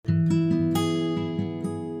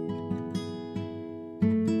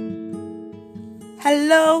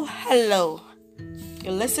Hello.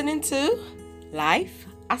 You're listening to Life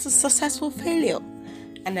as a Successful Failure,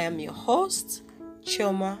 and I am your host,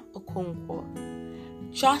 Chioma Okonkwo.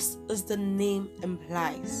 Just as the name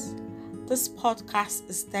implies, this podcast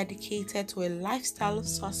is dedicated to a lifestyle of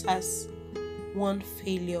success, one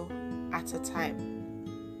failure at a time.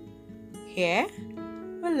 Here,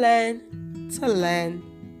 we learn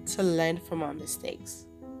from our mistakes.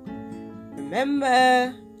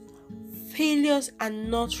 Remember, failures are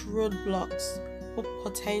not roadblocks, but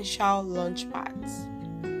potential launch pads.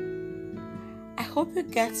 I hope you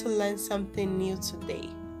get to learn something new today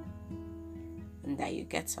and that you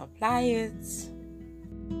get to apply it.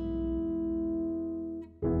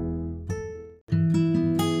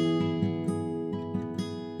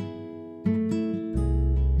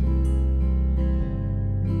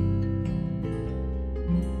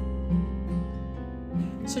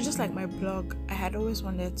 So just like my blog, I had always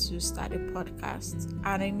wanted to start a podcast,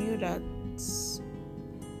 and I knew that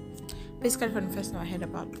basically from the first time I heard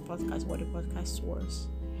about the podcast, what the podcast was,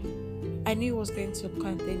 I knew it was going to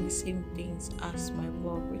contain the same things as my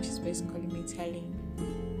blog, which is basically me telling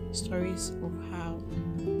stories of how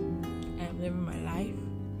I am living my life.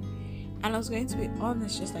 And I was going to be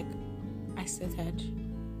honest, just like I stated.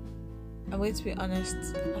 I'm going to be honest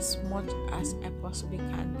as much as I possibly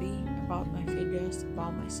can be about my failures,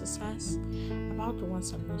 about my success, about the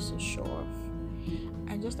ones I'm not so sure of.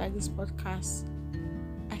 And just like this podcast,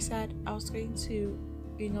 I said I was going to,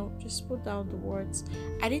 just put down the words.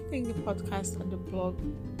 I didn't think the podcast and the blog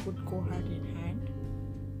would go hand in hand.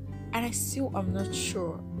 And I still am not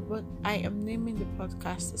sure, but I am naming the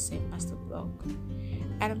podcast the same as the blog.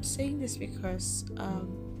 And I'm saying this because,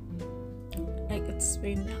 it's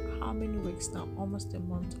been how many weeks now, almost a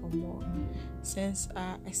month or more, since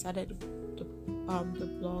I started the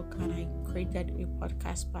blog and I created a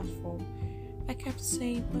podcast platform. I kept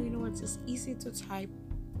saying, it's easy to type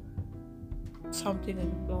something in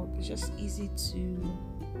the blog. It's just easy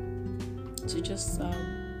to just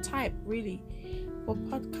type, really. For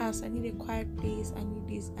podcasts, I need a quiet place, I need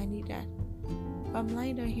this, I need that. I'm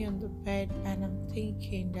lying down here on the bed and I'm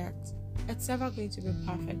thinking that it's never going to be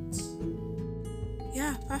perfect.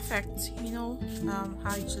 Yeah, perfect.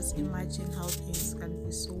 How you just imagine how things can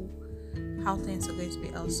be how things are going to be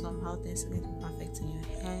awesome, how things are going to be perfect in your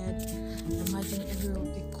head. Imagine everywhere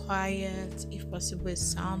will be quiet, if possible, a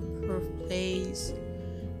soundproof place,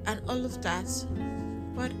 and all of that.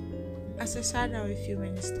 But as I sat down a few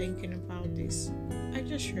minutes thinking about this, I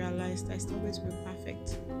just realized that it's not going to be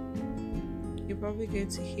perfect. You're probably going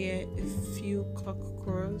to hear a few cock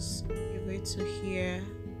crows. You're going to hear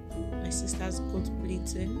my sister's goat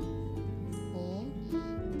bleating.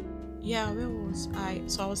 Where was I?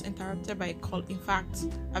 So I was interrupted by a call. In fact,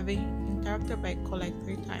 I've been interrupted by a call like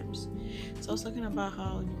 3 times. So I was talking about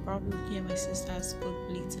how you probably hear my sister's goat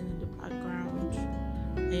bleating in the background,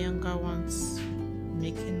 the younger ones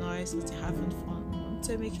making noise because they're having fun. I won't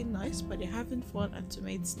say making noise, but they're having fun, and to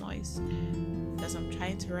me it's noise because I'm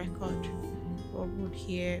trying to record. Probably would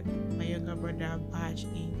hear my younger brother barge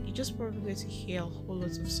in. You just probably going to hear a whole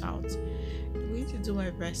lot of sounds. I'm going to do my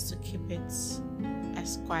best to keep it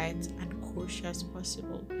as quiet and kosher as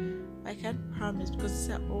possible. But I can't promise, because these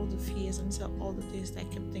are all the fears and these are all the things that I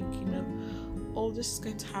kept thinking of. All this is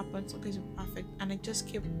going to happen, it's not going to be perfect, and I just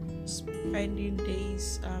keep spending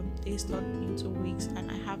days turning into weeks, and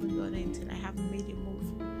I haven't done anything. I haven't made a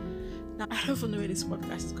move. Now I don't even know where this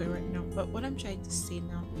podcast is going right now, but what I'm trying to say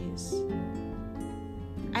now is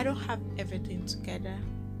I don't have everything together,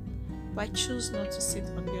 but I choose not to sit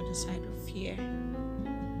on the other side of fear.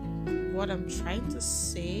 What I'm trying to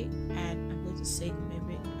say, and I'm going to say it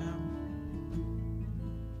maybe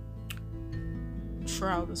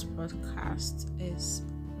throughout this podcast, is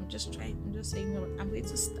I'm just saying, I'm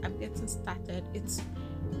getting started. It's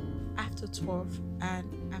after 12,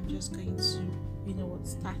 and I'm just going to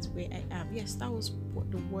start where I am. Yes, that was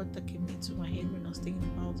the word that came into my head when I was thinking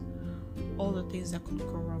about all the things that could go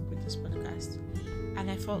wrong with this podcast.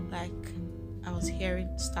 And I felt like I was hearing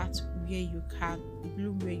start where you can,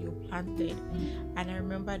 bloom where you're planted. And I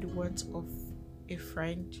remember the words of a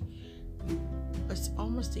friend. It's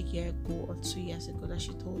almost a year ago or 2 years ago that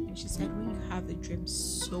she told me. She said, when you have a dream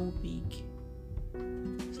so big,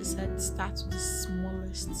 she said, start with the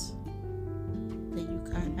smallest that you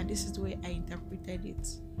can. And this is the way I interpreted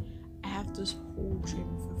it. I have this whole dream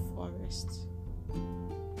of a forest,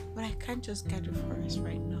 but I can't just get a forest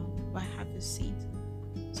right now, but I have a seed.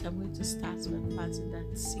 So I'm going to start by planting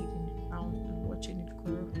that seed in the ground and watching it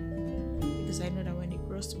grow, because I know that when it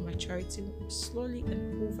grows to maturity, slowly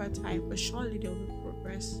and over time, but surely there will be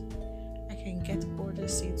progress. I can get all the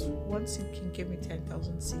seeds. One seed can give me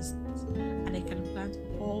 10,000 seeds, and I can plant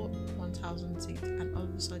all 1,000 seeds, and all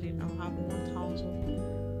of a sudden I'll have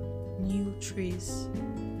 1,000 new trees.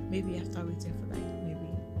 Maybe after waiting for like maybe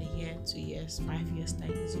a year, 2 years, 5 years, 10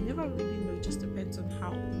 years. You never really know. It just depends on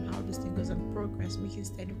how this thing goes, and progress, making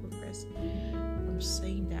steady progress. I'm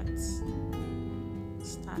saying that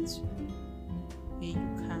start where you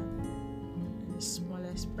can, in the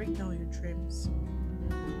smallest. Break down your dreams.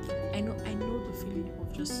 I know the feeling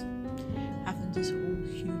of just having this whole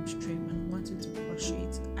huge dream and wanting to pursue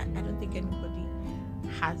it. I don't think anybody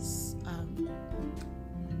has.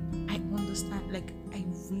 I understand. Like, I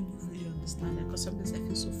really understand that, because sometimes I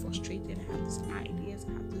feel so frustrated. I have these ideas.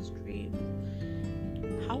 I have this dream.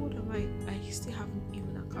 How would I still haven't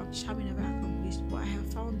even accomplished? Haven't ever accomplished. But I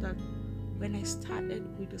have found that when I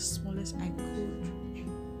started with the smallest I could,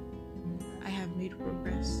 I have made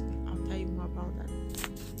progress. I'll tell you more about that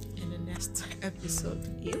in the next episode.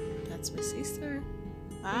 Yep, that's my sister.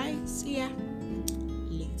 Bye. See ya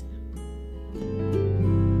later.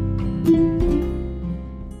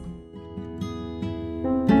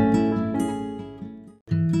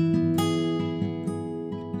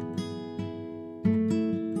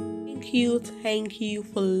 Thank you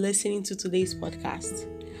for listening to today's podcast.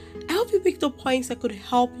 I hope you picked up points that could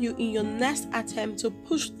help you in your next attempt to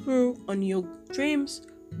push through on your dreams,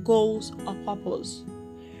 goals, or purpose.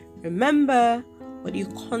 Remember, what you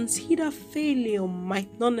consider failure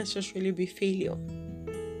might not necessarily be failure.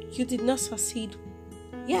 You did not succeed,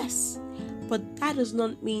 yes, but that does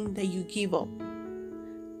not mean that you give up.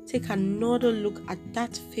 Take another look at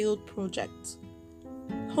that failed project.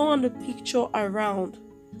 Turn the picture around,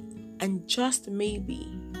 and just maybe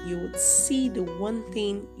you would see the one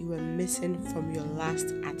thing you were missing from your last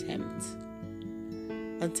attempt.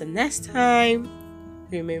 Until next time,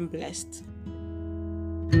 remain blessed.